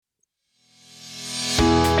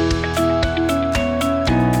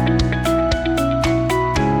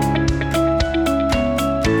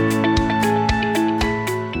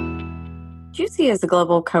is a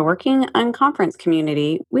global co-working and conference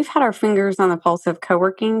community. We've had our fingers on the pulse of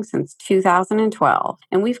co-working since 2012,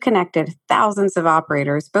 and we've connected thousands of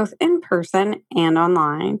operators, both in person and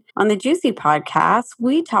online. On the Juicy podcast,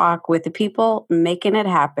 we talk with the people making it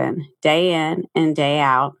happen day in and day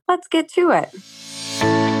out. Let's get to it.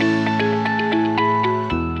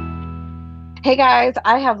 Hey guys,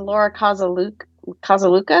 I have Laura Kozelouzek.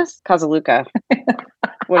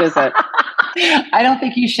 What is it? I don't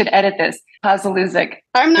think you should edit this. Kozelouzek.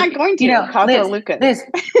 I'm not going to. Kozelouzek. Liz.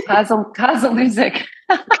 Kozelouzek.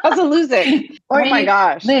 Kozelouzek. Oh my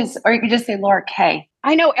gosh. Liz, or you could just say Laura K.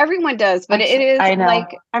 I know everyone does, but it is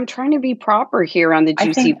like, I'm trying to be proper here on the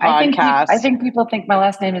Juicy podcast. I think people think my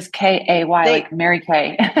last name is Kay, like Mary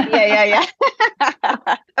Kay. Yeah.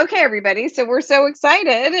 Okay, everybody. So we're so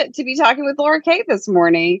excited to be talking with Laura K this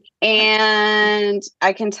morning. And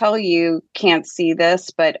I can tell you can't see this,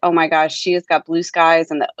 but oh my gosh, she has got blue skies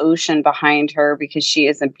and the ocean behind her because she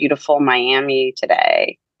is in beautiful Miami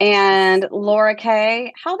today. And Laura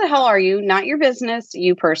K, how the hell are you? Not your business,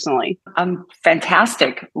 you personally. I'm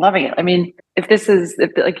fantastic. Loving it. I mean, if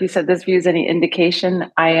like you said, this view is any indication,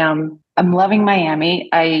 I'm loving Miami.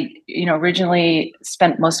 I, originally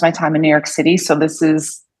spent most of my time in New York City. So this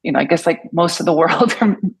is, I guess like most of the world,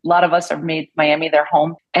 a lot of us have made Miami their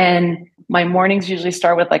home. And my mornings usually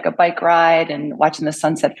start with like a bike ride and watching the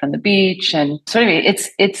sunset from the beach. And so anyway,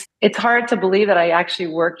 it's hard to believe that I actually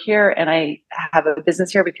work here and I have a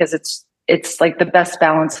business here because it's like the best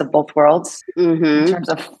balance of both worlds in terms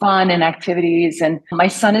of fun and activities. And my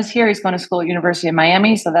son is here. He's going to school at University of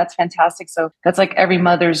Miami. So that's fantastic. So that's like every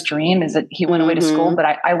mother's dream is that he went away to school, but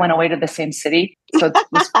I went away to the same city. So it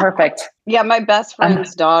was perfect. Yeah. My best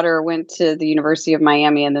friend's daughter went to the University of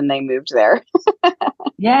Miami and then they moved there.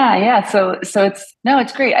 Yeah. So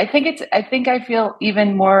it's great. I think I feel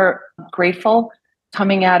even more grateful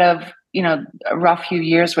coming out of, a rough few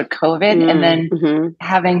years with COVID and then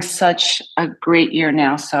having such a great year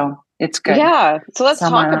now. So it's good. Yeah. So let's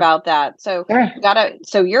talk about that. So sure.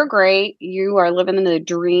 So you're great. You are living in the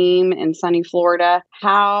dream in sunny Florida.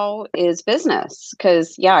 How is business?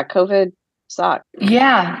 Because COVID sucked.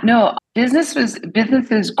 Yeah, no, business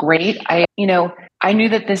is great. I knew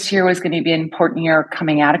that this year was going to be an important year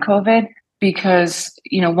coming out of COVID because,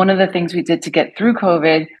 one of the things we did to get through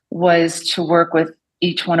COVID was to work with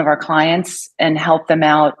each one of our clients and help them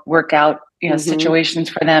out, work out, situations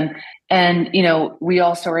for them. And, we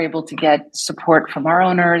also were able to get support from our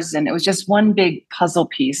owners. And it was just one big puzzle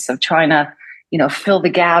piece of trying to, fill the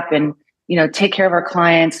gap and, take care of our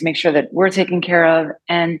clients, make sure that we're taken care of.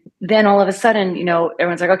 And then all of a sudden,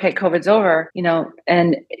 everyone's like, okay, COVID's over,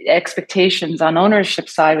 and expectations on ownership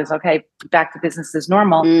side was, okay, back to business as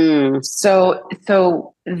normal. So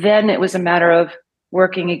then it was a matter of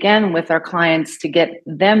working again with our clients to get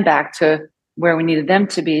them back to where we needed them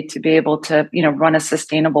to be able to, run a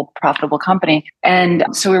sustainable, profitable company. And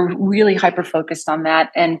so we're really hyper-focused on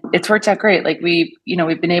that. And it's worked out great. Like we've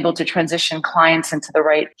been able to transition clients into the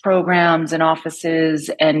right programs and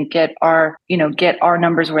offices and get our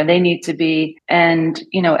numbers where they need to be. And,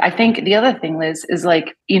 I think the other thing, Liz, is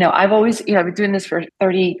like, I've been doing this for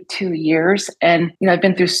 32 years and, I've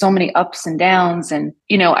been through so many ups and downs and,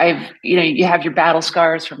 you have your battle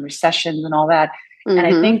scars from recessions and all that. And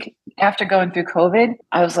I think after going through COVID,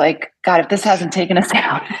 I was like, God, if this hasn't taken us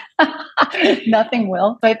out, nothing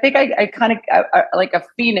will. So I think I kind of like a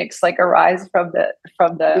phoenix, like arise from the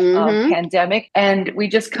pandemic. And we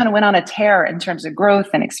just kind of went on a tear in terms of growth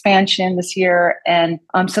and expansion this year. And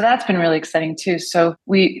so that's been really exciting too. So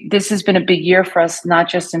this has been a big year for us, not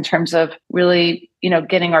just in terms of really,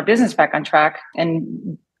 getting our business back on track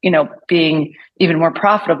and being even more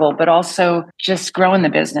profitable, but also just growing the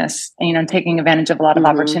business and, taking advantage of a lot of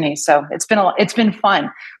opportunities. So it's been fun.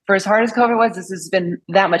 For as hard as COVID was, this has been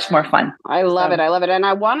that much more fun. I love it. And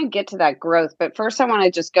I want to get to that growth, but first I want to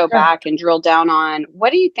just go back and drill down on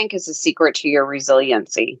what do you think is the secret to your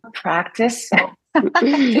resiliency? Practice. I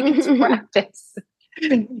think it's practice.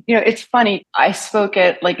 It's funny. I spoke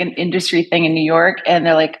at like an industry thing in New York and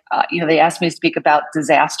they're like, they asked me to speak about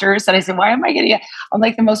disasters. And I said, why am I getting it? I'm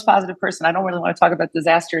like the most positive person. I don't really want to talk about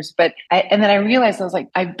disasters. And then I realized I was like,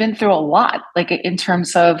 I've been through a lot, like in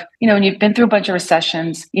terms of, when you've been through a bunch of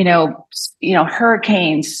recessions,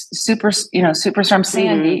 hurricanes, Superstorm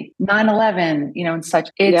Sandy, 9/11, and such.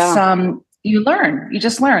 It's, you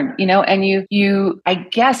just learn, and I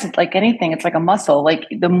guess it's like anything, it's like a muscle. Like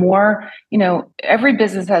the more, every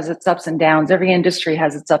business has its ups and downs. Every industry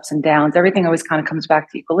has its ups and downs. Everything always kind of comes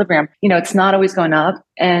back to equilibrium. It's not always going up.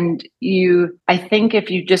 And I think if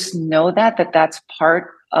you just know that's part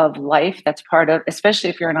of life, that's part of, especially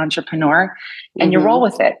if you're an entrepreneur and you roll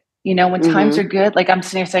with it. When times are good, like I'm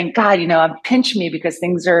sitting here saying, God, pinch me because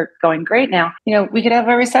things are going great now. We could have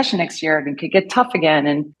a recession next year and it could get tough again.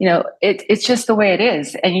 And, it's just the way it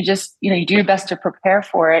is. And you just, you do your best to prepare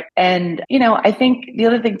for it. And, I think the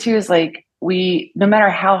other thing too is like, no matter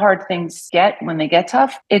how hard things get when they get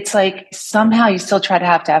tough, it's like somehow you still try to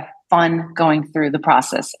have fun going through the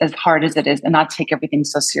process as hard as it is and not take everything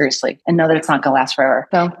so seriously and know that it's not going to last forever.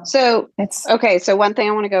 So it's okay. So one thing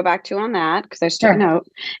I want to go back to on that, because I took a note,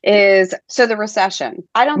 is so the recession.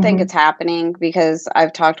 I don't think it's happening because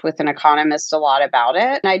I've talked with an economist a lot about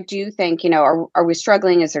it. And I do think, are we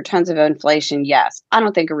struggling? Is there tons of inflation? Yes. I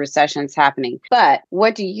don't think a recession is happening. But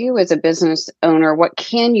what do you as a business owner, what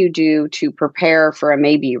can you do to prepare for a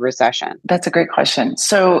maybe recession? That's a great question.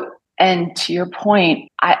 And to your point,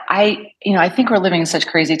 I think we're living in such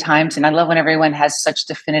crazy times, and I love when everyone has such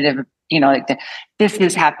definitive, this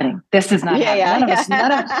is happening, this is not happening.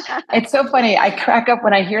 None of us. It's so funny. I crack up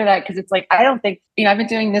when I hear that because it's like I don't think I've been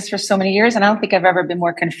doing this for so many years, and I don't think I've ever been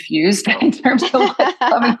more confused in terms of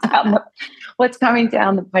what's coming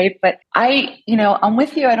down the pipe. But I'm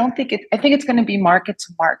with you. I think it's going to be market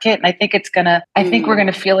to market, and I think we're going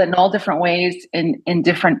to feel it in all different ways in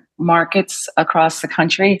different markets across the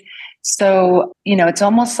country. So, it's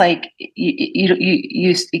almost like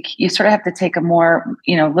you sort of have to take a more,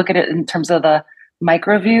 look at it in terms of the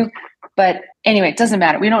micro view. But anyway, it doesn't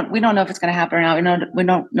matter. We don't know if it's going to happen or not. We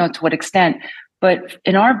don't know to what extent. But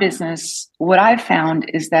in our business, what I've found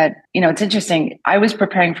is that, it's interesting. I was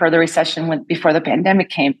preparing for the recession before the pandemic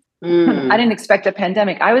came. I didn't expect a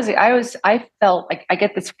pandemic. I felt like I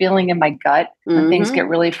get this feeling in my gut when things get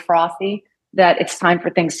really frothy that it's time for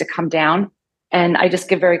things to come down. And I just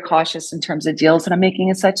get very cautious in terms of deals that I'm making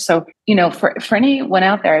and such. So, for anyone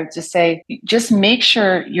out there, I would just say, just make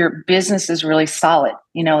sure your business is really solid.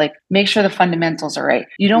 Like make sure the fundamentals are right.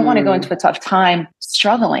 You don't want to go into a tough time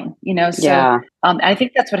struggling, So I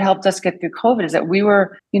think that's what helped us get through COVID is that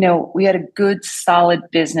we had a good, solid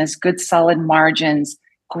business, good, solid margins,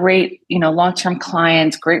 great, long-term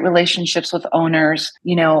clients, great relationships with owners.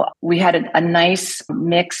 We had a nice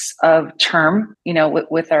mix of term,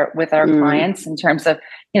 with our clients in terms of,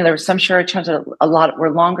 there was some short terms, a lot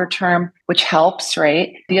were longer term, which helps,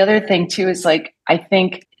 right? The other thing too is like, I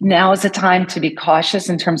think now is the time to be cautious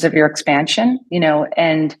in terms of your expansion,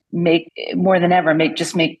 and make more than ever,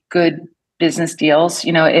 make good business deals.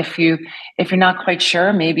 If you're not quite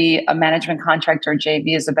sure, maybe a management contract or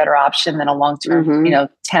JV is a better option than a long-term,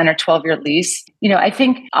 10 or 12-year lease. I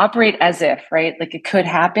think operate as if, right? Like it could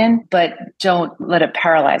happen, but don't let it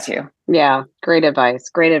paralyze you. Yeah. Great advice.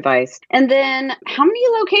 Great advice. And then how many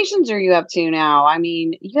locations are you up to now? I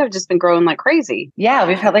mean, you have just been growing like crazy. Yeah.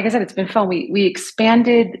 We've had, like I said, it's been fun. We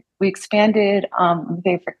expanded, make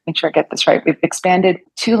sure I get this right. We've expanded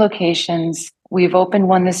 2 locations. We've opened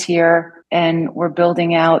one this year and we're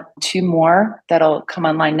building out 2 more that'll come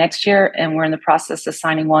online next year. And we're in the process of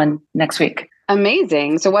signing one next week.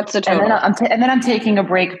 Amazing. So what's the total? And then I'm taking a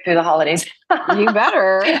break through the holidays. You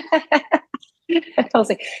better.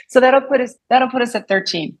 So that'll put us at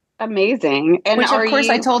 13. Amazing. And which of course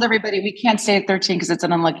I told everybody we can't stay at 13 because it's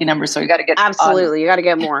an unlucky number. So we got to get absolutely. You got to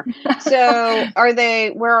get more. So where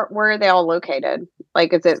are they all located?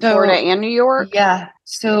 Like, is it Florida and New York? Yeah.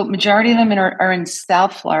 So majority of them are in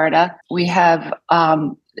South Florida. We have,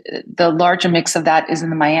 the larger mix of that is in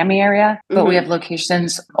the Miami area, but we have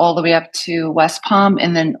locations all the way up to West Palm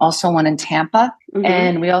and then also one in Tampa.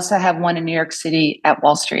 And we also have one in New York City at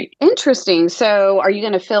Wall Street. Interesting. So are you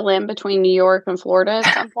going to fill in between New York and Florida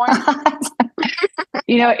at some point?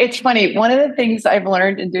 It's funny. One of the things I've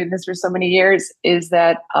learned in doing this for so many years is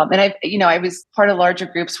that, and I was part of larger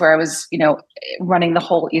groups where I was, running the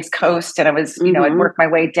whole East Coast, and I was, I'd work my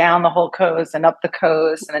way down the whole coast and up the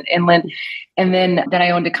coast and then inland. And then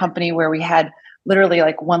I owned a company where we had literally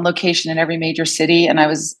like one location in every major city. And I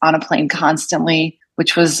was on a plane constantly,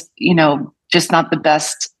 which was, just not the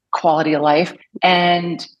best quality of life.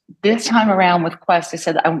 And this time around with Quest, I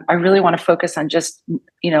said, I really want to focus on just,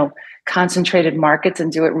 concentrated markets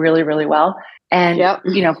and do it really, really well. And,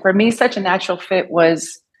 for me, such a natural fit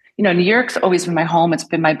was, New York's always been my home. It's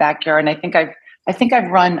been my backyard. And I think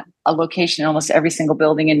I've run a location in almost every single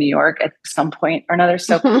building in New York at some point or another.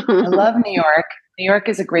 So I love New York. New York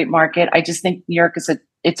is a great market. I just think New York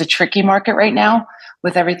it's a tricky market right now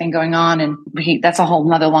with everything going on. And that's a whole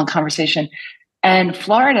nother long conversation. And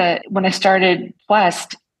Florida, when I started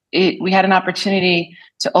Quest, we had an opportunity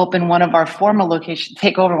to open one of our former locations,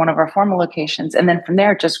 take over one of our former locations. And then from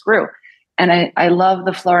there, it just grew. And I love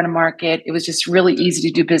the Florida market. It was just really easy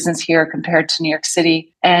to do business here compared to New York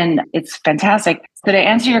City. And it's fantastic. So to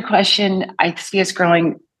answer your question, I see us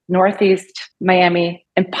growing Northeast, Miami,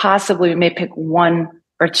 and possibly we may pick one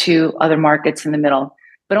or two other markets in the middle.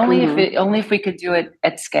 But only if we could do it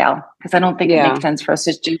at scale, because I don't think it makes sense for us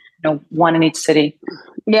to do one in each city.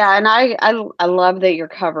 Yeah, and I love that you're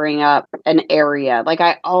covering up an area. Like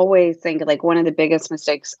I always think like one of the biggest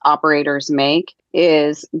mistakes operators make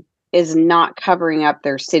is not covering up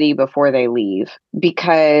their city before they leave.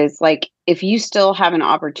 Because like if you still have an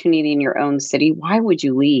opportunity in your own city, why would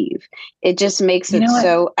you leave? It just makes it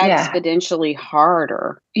so exponentially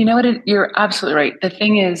harder. You know what? You're absolutely right. The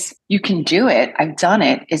thing is, you can do it. I've done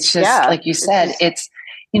it. It's just like you said, it's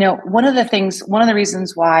one of the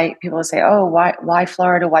reasons why people say, oh, why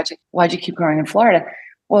Florida? Why'd you keep growing in Florida?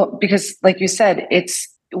 Well, because like you said, it's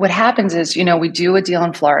what happens is, we do a deal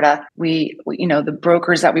in Florida. We the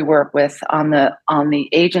brokers that we work with on the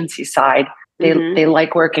agency side, they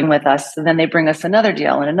like working with us. So then they bring us another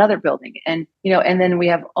deal in another building. And, and then we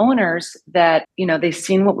have owners that, they've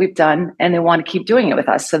seen what we've done and they want to keep doing it with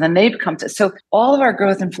us. So then they've come to, so all of our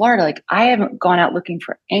growth in Florida, like I haven't gone out looking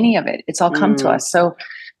for any of it. It's all come to us. So,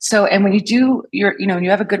 and when you do when you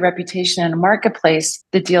have a good reputation in a marketplace,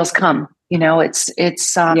 the deals come.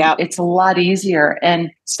 It's a lot easier.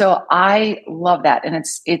 And so I love that. And and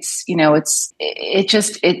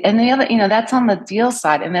the other, that's on the deal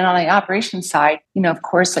side. And then on the operations side, of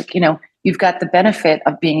course, you've got the benefit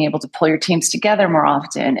of being able to pull your teams together more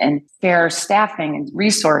often and fair staffing and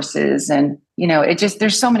resources. And,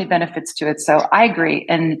 there's so many benefits to it. So I agree.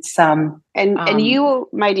 And it's, and you,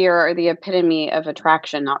 my dear, are the epitome of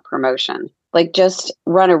attraction, not promotion. Like just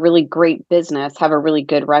run a really great business, have a really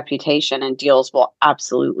good reputation, and deals will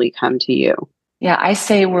absolutely come to you. Yeah, I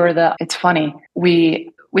say it's funny.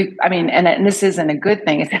 And this isn't a good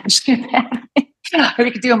thing. It's actually bad.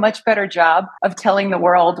 We could do a much better job of telling the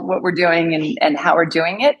world what we're doing and how we're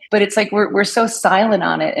doing it. But it's like we're so silent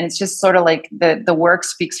on it, and it's just sort of like the work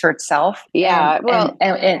speaks for itself. Yeah,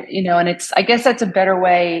 and it's, I guess that's a better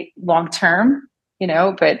way long term.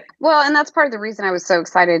 But and that's part of the reason I was so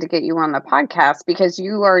excited to get you on the podcast, because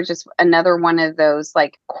you are just another one of those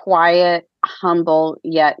like quiet, humble,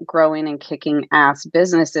 yet growing and kicking ass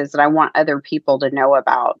businesses that I want other people to know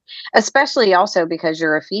about, especially also because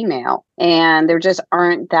you're a female and there just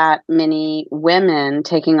aren't that many women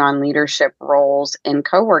taking on leadership roles in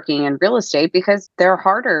co-working and real estate because they're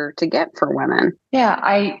harder to get for women. Yeah,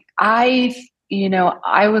 I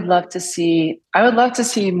would love to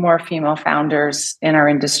see more female founders in our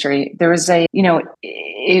industry. There was I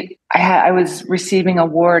was receiving an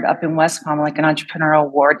award up in West Palm, like an entrepreneurial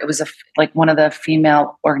award. It was like one of the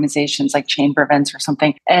female organizations, like Chamber Events or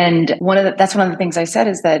something. And that's one of the things I said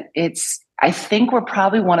is that I think we're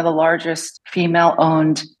probably one of the largest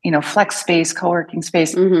female-owned, flex space, co-working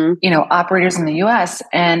space, operators in the U.S.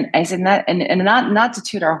 And I said that, and not to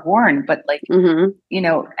toot our horn, but like,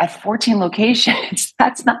 at 14 locations,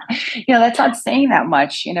 that's not saying that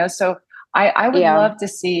much, So I would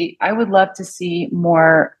love to see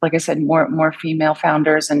more, like I said, more female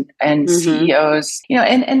founders and CEOs,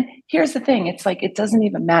 and here's the thing. It's like, it doesn't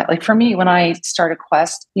even matter. Like for me, when I started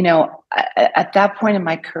Quest, at that point in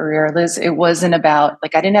my career, Liz, it wasn't about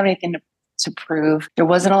like, I didn't have anything to prove. There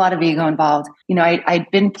wasn't a lot of ego involved. I'd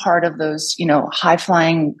been part of those, high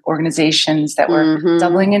flying organizations that were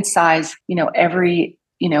doubling in size, every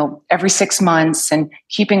 6 months and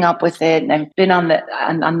keeping up with it. And I've been on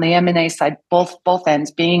the M&A side, both ends,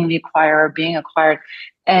 being the acquirer, being acquired.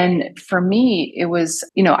 And for me, it was,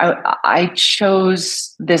 I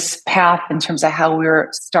chose this path in terms of how we were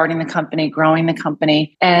starting the company, growing the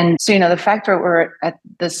company. And so, the fact that we're at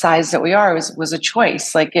the size that we are was a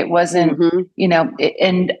choice. Like it wasn't,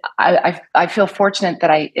 and I feel fortunate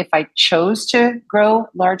that if I chose to grow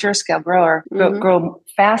larger scale, grow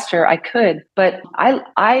faster, I could. But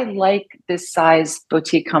I like this size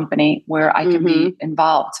boutique company where I can be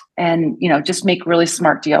involved and, just make really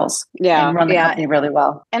smart deals and run the company really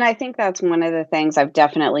well. And I think that's one of the things I've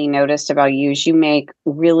definitely noticed about you is you make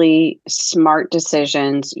really smart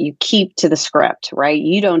decisions. You keep to the script, right?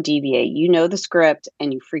 You don't deviate. You know the script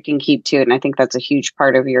and you freaking keep to it. And I think that's a huge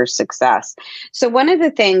part of your success. So one of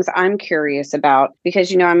the things I'm curious about,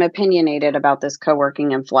 because, I'm opinionated about this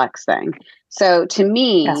co-working and flex thing. So to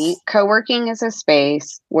me, co-working is a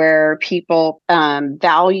space where people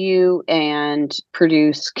value and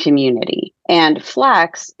produce community. And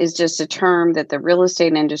flex is just a term that the real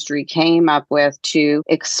estate industry came up with to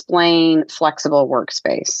explain flexible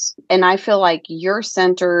workspace. And I feel like your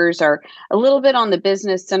centers are a little bit on the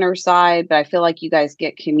business center side, but I feel like you guys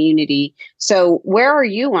get community. So where are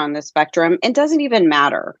you on the spectrum? It doesn't even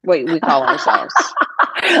matter what we call ourselves.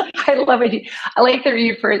 I love it. I like that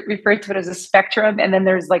you refer to it as a spectrum, and then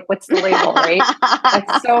there's like, what's the label, right?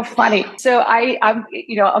 That's so funny. So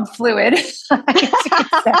I'm fluid.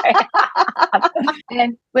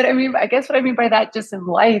 But I mean, I guess what I mean by that, just in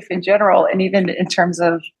life in general, and even in terms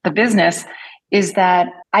of the business, is that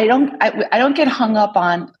I don't get hung up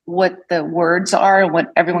on what the words are and what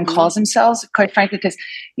everyone calls themselves, quite frankly, because,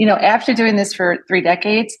 after doing this for 3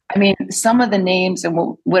 decades, I mean, some of the names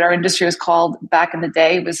and what our industry was called back in the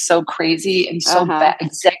day was so crazy and so bad.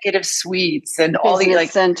 Executive suites and all the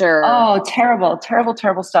center. Oh, terrible, terrible,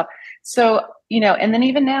 terrible stuff. So, and then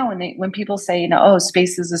even now when people say,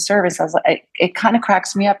 space is a service, I was like, it kind of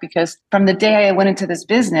cracks me up, because from the day I went into this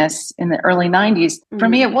business in the early 90s, for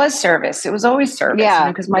me, it was service. It was always service. Yeah.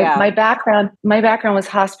 Because my background was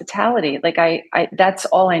hospitality. Like I that's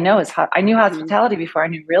all I know is I knew hospitality before I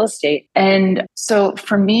knew real estate. And so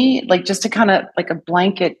for me, like, just to kind of like a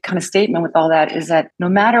blanket kind of statement with all that is that no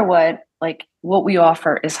matter what we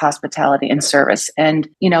offer is hospitality and service. And,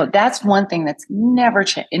 that's one thing that's never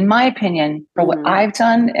changed, in my opinion, for what I've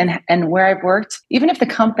done and where I've worked. Even if the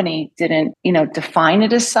company didn't, define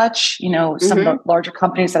it as such, some of the larger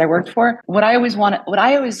companies that I worked for, what I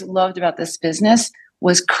always loved about this business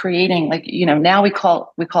was creating, now we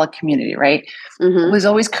call it community, right? Was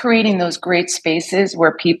always creating those great spaces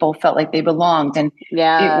where people felt like they belonged. And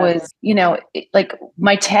it was, like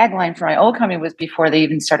my tagline for my old company was, before they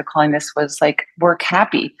even started calling this, was like, work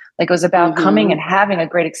happy. Like, it was about coming and having a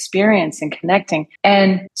great experience and connecting.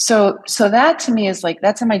 And so that to me is like,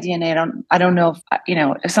 that's in my DNA. I don't know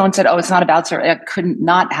if someone said, oh, it's not about service, I couldn't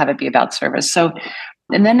not have it be about service. So,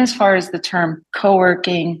 and then as far as the term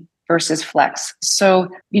co-working versus flex. So,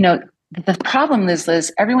 the problem is,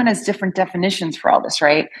 Liz, everyone has different definitions for all this,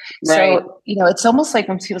 right? So, it's almost like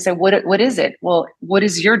when people say, what is it? Well, what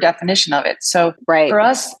is your definition of it? So for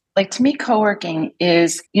us, like, to me, co-working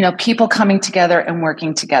is, people coming together and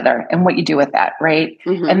working together, and what you do with that, right?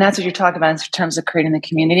 And that's what you're talking about in terms of creating the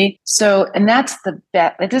community. So, and that's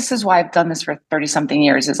this is why I've done this for 30 something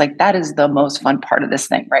years, is like, that is the most fun part of this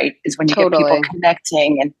thing, right? Is when you get people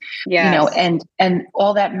connecting and, and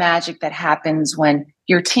all that magic that happens when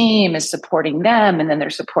your team is supporting them, and then they're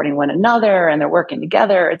supporting one another and they're working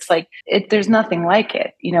together. It's like, there's nothing like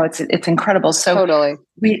it. It's incredible. So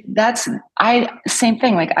same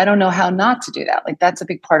thing. Like, I don't know how not to do that. Like, that's a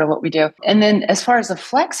big part of what we do. And then as far as the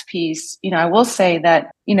flex piece, I will say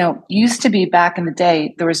that, used to be, back in the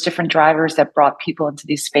day, there was different drivers that brought people into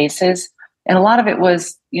these spaces. And a lot of it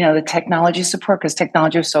was, the technology support, because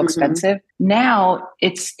technology was so expensive. Now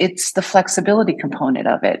it's the flexibility component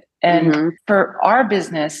of it. And for our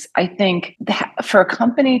business, I think that for a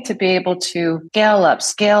company to be able to scale up,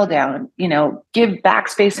 scale down, give back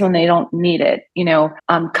space when they don't need it,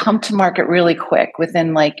 come to market really quick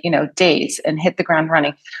within days and hit the ground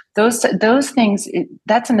running. Those things,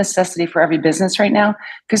 that's a necessity for every business right now,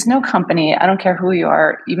 because no company, I don't care who you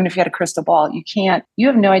are, even if you had a crystal ball, you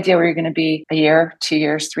have no idea where you're going to be a year, 2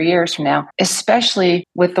 years, 3 years from now, especially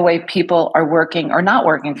with the way people are working or not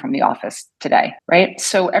working from the office today, right?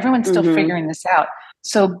 So everyone's still figuring this out.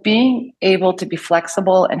 So being able to be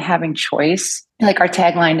flexible and having choice, like our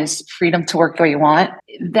tagline is freedom to work the way you want,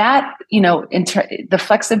 that, the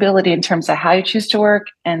flexibility in terms of how you choose to work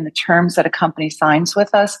and the terms that a company signs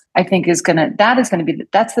with us, I think that's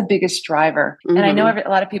the biggest driver. And I know a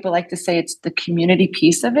lot of people like to say it's the community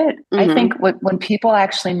piece of it. I think when people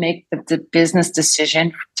actually make the business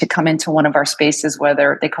decision to come into one of our spaces,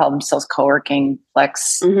 whether they call themselves co-working,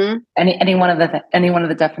 flex, any one of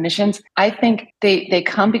the definitions, I think they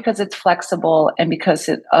come because it's flexible, and because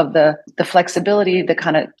of the flexibility, the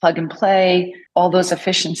kind of plug and play, all those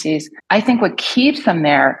efficiencies. I think what keeps them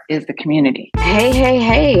there is the community.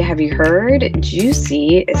 Hey, have you heard?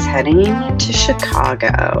 GCUC is heading to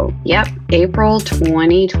Chicago. Yep, April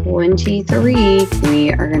 2023.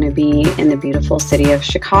 We are going to be in the beautiful city of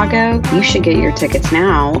Chicago. You should get your tickets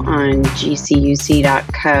now on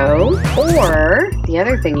gcuc.co. Or the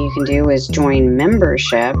other thing you can do is join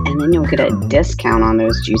membership, and then you'll get a discount on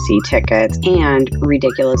those juicy tickets and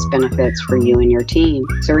ridiculous benefits for you and your team.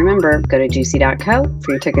 So remember, go to juicy.co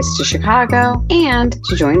for your tickets to Chicago and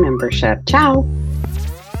to join membership. Ciao.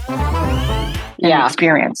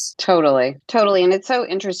 Experience. Totally. And it's so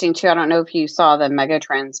interesting too. I don't know if you saw the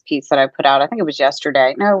Megatrends piece that I put out. I think it was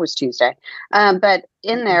yesterday. No, it was Tuesday. But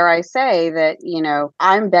in there, I say that,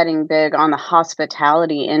 I'm betting big on the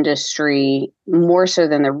hospitality industry more so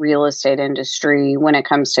than the real estate industry when it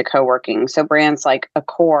comes to co-working. So brands like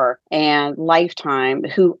Accor and Lifetime,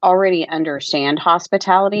 who already understand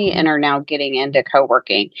hospitality and are now getting into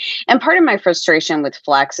co-working. And part of my frustration with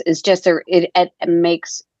Flex is just it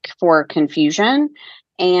makes for confusion.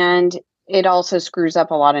 And it also screws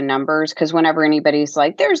up a lot of numbers, because whenever anybody's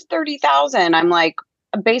like, there's 30,000, I'm like,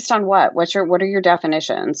 based on what? What are your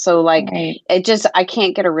definitions? So like, Right. I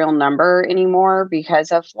can't get a real number anymore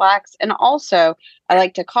because of Flex. And also, I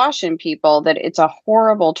like to caution people that it's a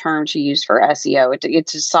horrible term to use for SEO.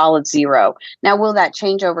 It's a solid 0. Now, will that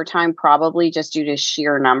change over time? Probably, just due to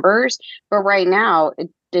sheer numbers. But right now,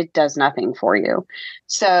 it does nothing for you.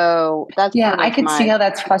 So that's I could see how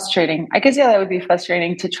that's frustrating. I could see how that would be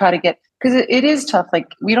frustrating to try to get, because it is tough. Like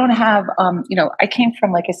we don't have, I came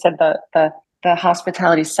from, like I said, the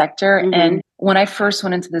hospitality sector. Mm-hmm. And when I first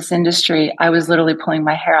went into this industry, I was literally pulling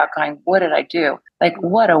my hair out going, what did I do? Like,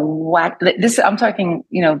 what a whack. This, I'm talking,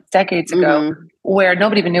 decades ago, where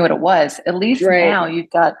nobody even knew what it was. At least now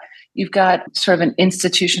you've got sort of an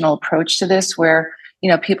institutional approach to this where,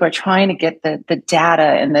 people are trying to get the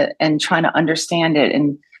data and trying to understand it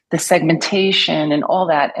and the segmentation and all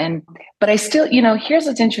that. But I still, here's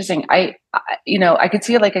what's interesting. I could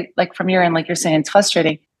see it like from your end, like you're saying, it's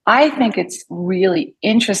frustrating. I think it's really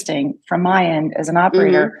interesting from my end as an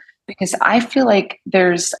operator, because I feel like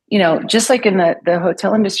there's, just like in the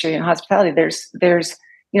hotel industry and hospitality, there's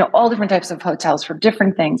all different types of hotels for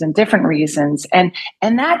different things and different reasons. And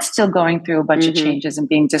that's still going through a bunch of changes and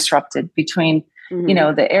being disrupted between,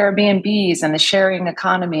 the Airbnbs and the sharing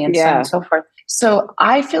economy and so on and so forth. So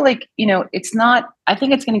I feel like, I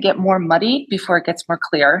think it's going to get more muddy before it gets more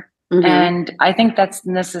clear. And I think that's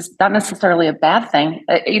not necessarily a bad thing.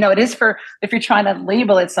 It is for if you're trying to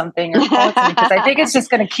label it something or call it something, because I think it's just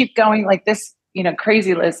going to keep going like this,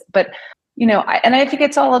 crazy list. But, I think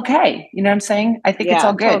it's all okay. You know what I'm saying? I think it's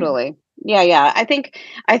all good. Totally. Yeah. I think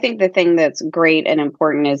the thing that's great and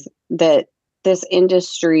important is that this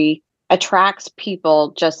industry attracts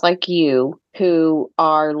people just like you who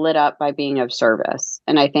are lit up by being of service.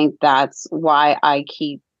 And I think that's why I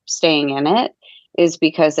keep staying in it, is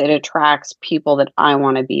because it attracts people that I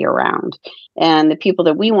want to be around. And the people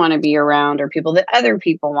that we want to be around are people that other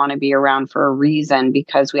people want to be around for a reason,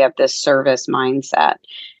 because we have this service mindset.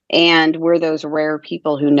 And we're those rare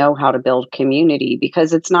people who know how to build community,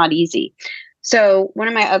 because it's not easy. So one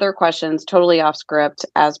of my other questions, totally off script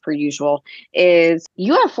as per usual, is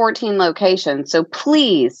you have 14 locations. So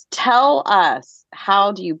please tell us,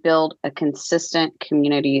 how do you build a consistent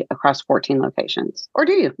community across 14 locations? Or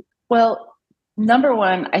do you? Well, number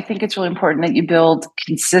one, I think it's really important that you build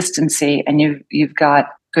consistency and you've got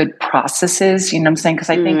good processes. You know what I'm saying?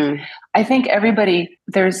 Because I think everybody,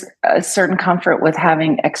 there's a certain comfort with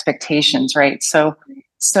having expectations, right? So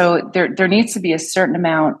there needs to be a certain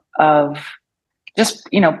amount of just,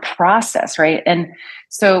 process, right? And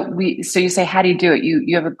so you say, how do you do it?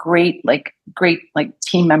 You have a great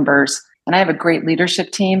team members, and I have a great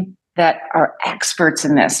leadership team that are experts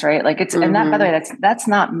in this, right? Like and that, by the way, that's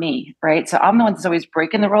not me, right? So I'm the one that's always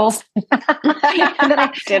breaking the rules. and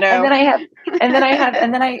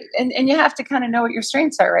you have to kind of know what your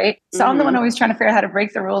strengths are, right? So I'm the one always trying to figure out how to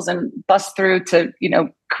break the rules and bust through to,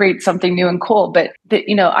 create something new and cool. But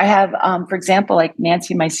I have, for example, like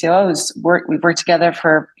Nancy, my COO, we've worked together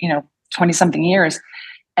for, 20 something years.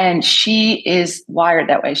 And she is wired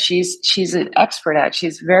that way. She's an expert at it.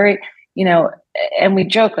 She's very, and we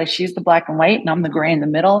joke like she's the black and white and I'm the gray in the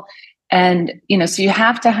middle. And, so you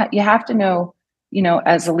have to know,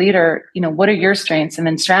 as a leader, what are your strengths, and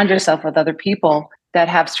then surround yourself with other people that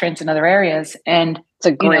have strengths in other areas. And it's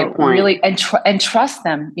a great point. Really, and trust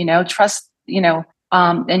them,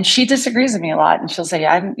 and she disagrees with me a lot, and she'll say,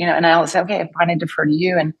 and I'll say, okay, fine, I defer to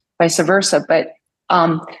you, and vice versa. But,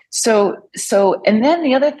 so, and then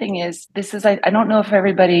the other thing is, I don't know if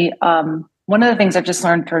everybody, one of the things I've just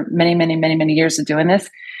learned for many, many, many, many years of doing this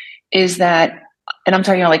is that, and I'm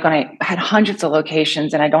talking like when I had hundreds of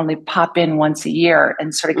locations and I'd only pop in once a year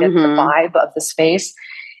and sort of get the vibe of the space,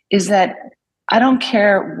 is that I don't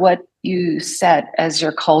care what you set as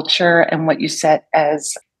your culture and what you set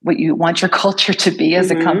as what you want your culture to be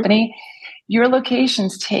as a company. Your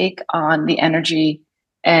locations take on the energy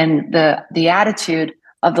and the attitude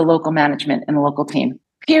of the local management and the local team,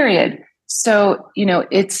 period. So,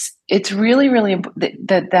 it's really, really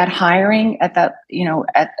that hiring at that,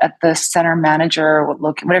 at the center manager or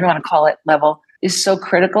whatever you want to call it level is so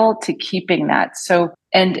critical to keeping that. So,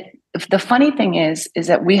 and the funny thing is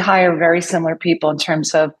that we hire very similar people in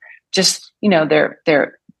terms of just,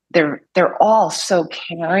 they're all so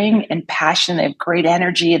caring and passionate. They have great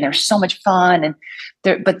energy and they're so much fun, and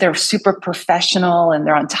they're super professional and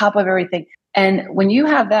they're on top of everything. And when you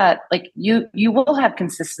have that, like you will have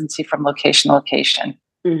consistency from location to location.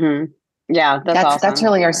 Yeah, that's awesome. That's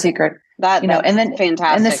really our secret. And then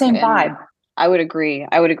fantastic. And the same vibe. I would agree.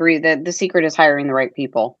 I would agree that the secret is hiring the right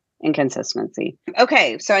people and consistency.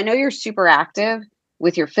 Okay. So I know you're super active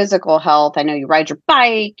with your physical health. I know you ride your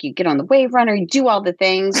bike, you get on the wave runner, you do all the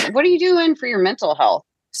things. What are you doing for your mental health?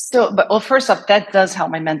 So, but well, first off, that does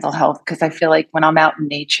help my mental health because I feel like when I'm out in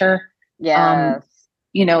nature, Yes.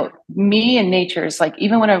 Me and nature is like,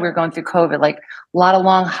 even when we were going through COVID, like a lot of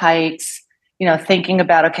long hikes, thinking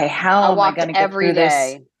about, okay, how am I going to get through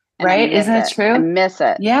this? Right? Isn't it true? I miss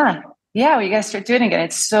it. Yeah. Yeah. Well, you guys start doing it again.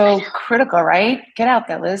 It's so critical, right? Get out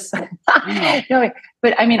there, Liz. No,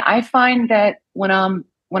 but I mean, I find that when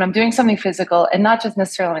I'm doing something physical and not just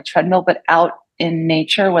necessarily on a treadmill, but out in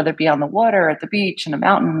nature, whether it be on the water, at the beach, in a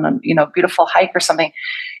mountain, beautiful hike or something,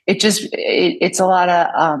 it's a lot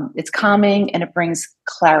of, it's calming and it brings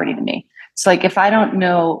clarity to me. So like, if I don't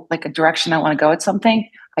know like a direction I want to go at something,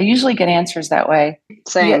 I usually get answers that way.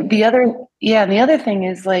 Same. The other thing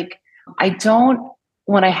is like,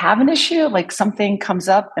 when I have an issue, like something comes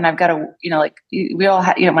up and I've got to, like we all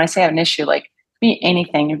have, when I say I have an issue, like be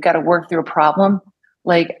anything, you've got to work through a problem.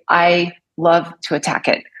 Like I love to attack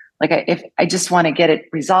it. Like if I just want to get it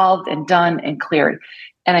resolved and done and cleared.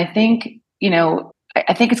 And I think,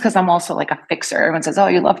 I think it's because I'm also like a fixer. Everyone says, "Oh,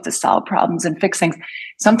 you love to solve problems and fix things."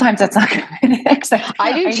 Sometimes that's not going to be.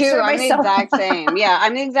 I do too. I'm the exact same. Yeah,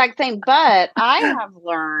 I'm the exact same. But I have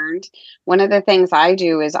learned one of the things I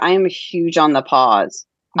do is I am huge on the pause.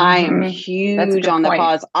 I am huge on the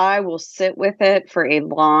pause. I will sit with it for a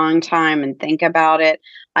long time and think about it.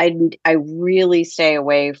 I really stay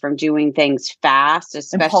away from doing things fast,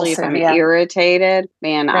 especially if I'm irritated.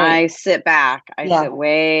 Man, right. I sit back. I sit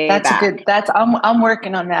way back. I'm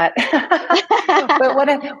working on that. But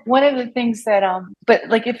one of the things that but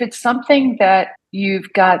like if it's something that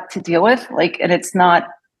you've got to deal with, like, and it's not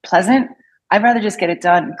pleasant, I'd rather just get it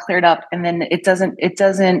done, cleared up, and then it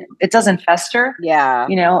doesn't fester. Yeah.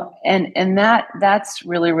 And that's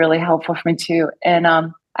really, really helpful for me too. And I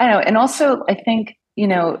don't know. And also I think,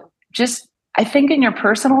 I think in your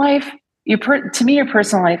personal life, to me, your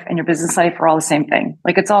personal life and your business life are all the same thing.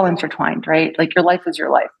 Like it's all intertwined, right? Like your life is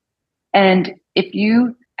your life. And if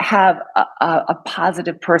you have a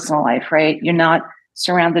positive personal life, right? You're not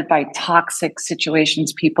surrounded by toxic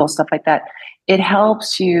situations, people, stuff like that. It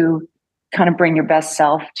helps you kind of bring your best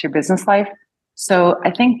self to your business life. So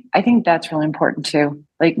I think that's really important too.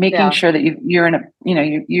 Like making sure that you're in a,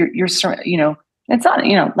 you're it's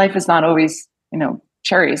not, life is not always,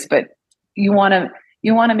 cherries, but you want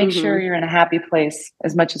to make sure you're in a happy place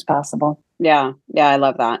as much as possible. Yeah. Yeah. I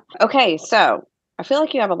love that. Okay. So I feel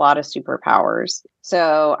like you have a lot of superpowers.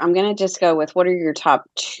 So I'm going to just go with, what are your top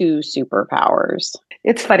 2 superpowers?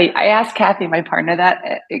 It's funny. I asked Kathy, my partner,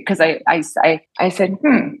 that because I said,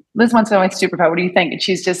 Liz wants to know my superpower. What do you think? And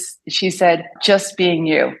she said, just being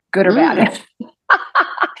you, good or bad.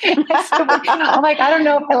 I'm like, I don't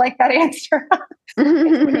know if I like that answer.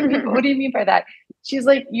 What do you mean by that? She's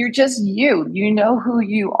like, you're just you. You know who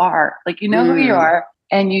you are. Like, you know who you are.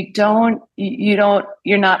 And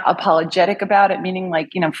you're not apologetic about it, meaning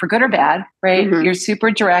like, for good or bad, right? You're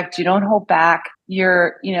super direct. You don't hold back.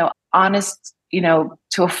 You're, honest,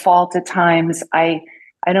 to a fault at times. I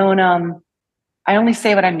only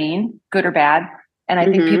say what I mean, good or bad. And I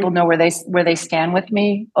think people know where they stand with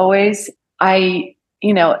me always.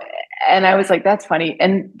 And I was like, that's funny.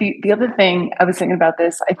 And the other thing I was thinking about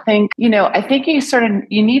this, I think you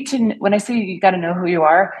need to, when I say you got to know who you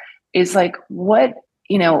are, is like what,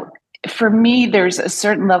 for me, there's a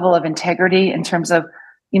certain level of integrity in terms of,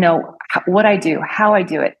 what I do, how I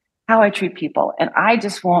do it, how I treat people. And I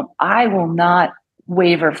will not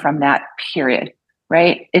waver from that, period.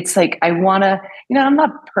 Right. It's like, I want to, I'm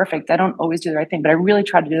not perfect. I don't always do the right thing, but I really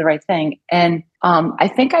try to do the right thing. And I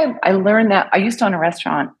think I learned that. I used to own a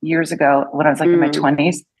restaurant years ago when I was like in my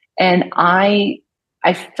 20s. And I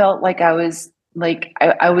felt like I was like,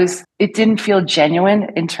 it didn't feel genuine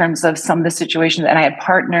in terms of some of the situations. And I had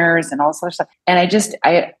partners and all this other stuff. And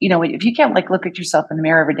if you can't like look at yourself in the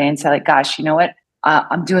mirror every day and say like, gosh, you know what,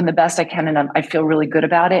 I'm doing the best I can. And I feel really good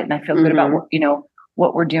about it. And I feel good about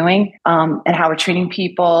what we're doing, and how we're treating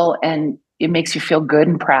people. And it makes you feel good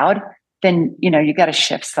and proud. Then, you got to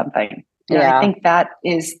shift something. And I think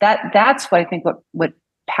that's what I think what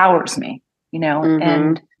powers me,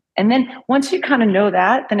 and then once you kind of know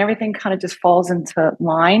that, then everything kind of just falls into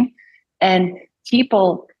line, and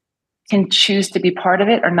people can choose to be part of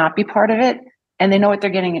it or not be part of it. And they know what they're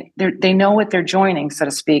getting. They know what they're joining, so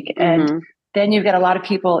to speak. And then you've got a lot of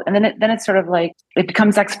people, and then it's sort of like it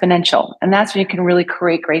becomes exponential, and that's when you can really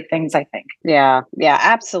create great things, I think. Yeah,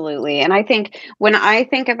 absolutely. And I think when I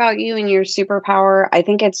think about you and your superpower, I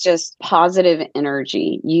think it's just positive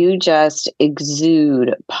energy. You just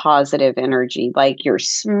exude positive energy. Like you're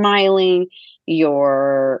smiling,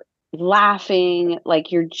 you're laughing,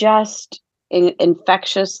 like you're just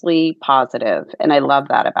infectiously positive. And I love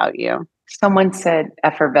that about you. Someone said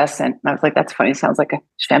effervescent, and I was like, that's funny. Sounds like a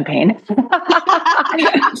champagne. But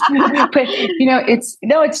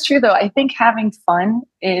it's true though. I think having fun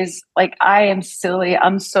is like, I am silly.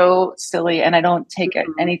 I'm so silly, and I don't take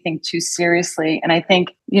anything too seriously. And I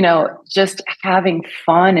think, just having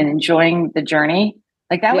fun and enjoying the journey,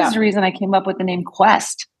 like that was the reason I came up with the name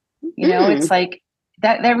Quest. It's like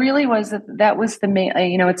that really was, that was the main,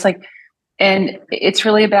 it's like, and it's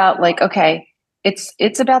really about like, okay,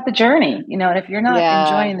 it's about the journey, and if you're not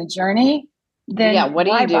enjoying the journey, then what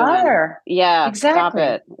are you doing? Bother? Yeah, exactly. Stop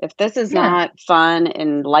it. If this is not fun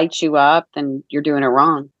and lights you up, then you're doing it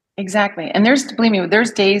wrong. Exactly. And believe me, there's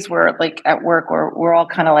days where like at work where we're all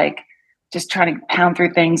kind of like just trying to pound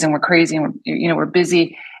through things, and we're crazy, and we're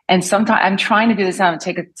busy. And sometimes I'm trying to do this now and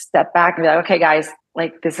take a step back and be like, okay, guys,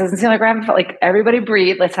 like this doesn't seem like we're having fun. Like everybody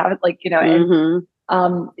breathe. Let's have it like, and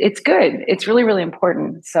it's good. It's really, really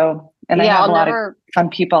important. So, and I have a lot of fun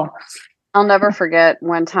people. I'll never forget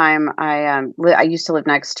one time I used to live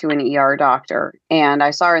next to an ER doctor, and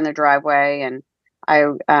I saw her in the driveway, and I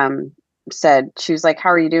said, she was like, how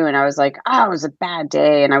are you doing? I was like, oh, it was a bad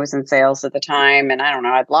day. And I was in sales at the time, and I don't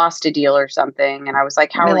know, I'd lost a deal or something. And I was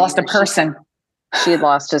like, how are you? Lost a person. She had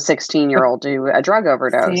lost a 16-year-old to a drug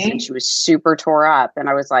overdose. And she was super tore up. And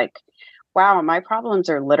I was like, wow, my problems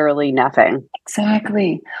are literally nothing.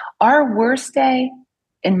 Exactly. Our worst day,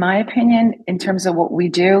 in my opinion, in terms of what we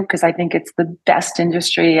do, because I think it's the best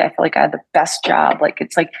industry. I feel like I have the best job. Like,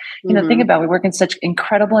 it's like, think about it. We work in such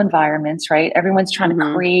incredible environments, right? Everyone's trying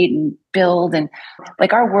to create and build. And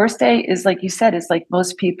like our worst day is, like you said, is like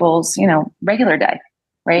most people's, regular day,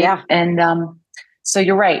 right? Yeah. And so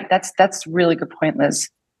you're right. That's really good point, Liz.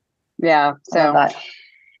 Yeah. So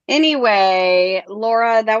anyway,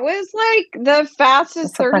 Laura, that was like the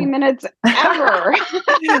fastest 30 minutes ever.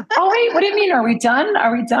 Oh, wait, what do you mean? Are we done?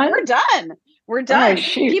 We're done. Oh,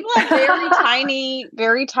 people have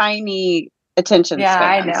very tiny attention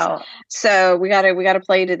spans. I know. So we gotta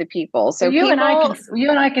play to the people. So you and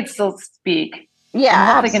I can still speak. Yeah,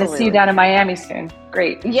 I'm hopefully going to see you down in Miami soon.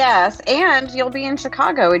 Great. Yes, and you'll be in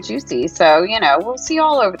Chicago at GCUC. So we'll see you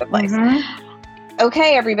all over the place.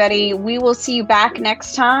 Okay, everybody, we will see you back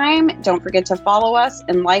next time. Don't forget to follow us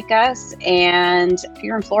and like us. And if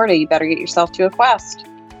you're in Florida, you better get yourself to a Quest.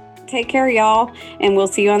 Take care, y'all. And we'll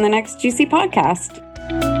see you on the next Juicy podcast.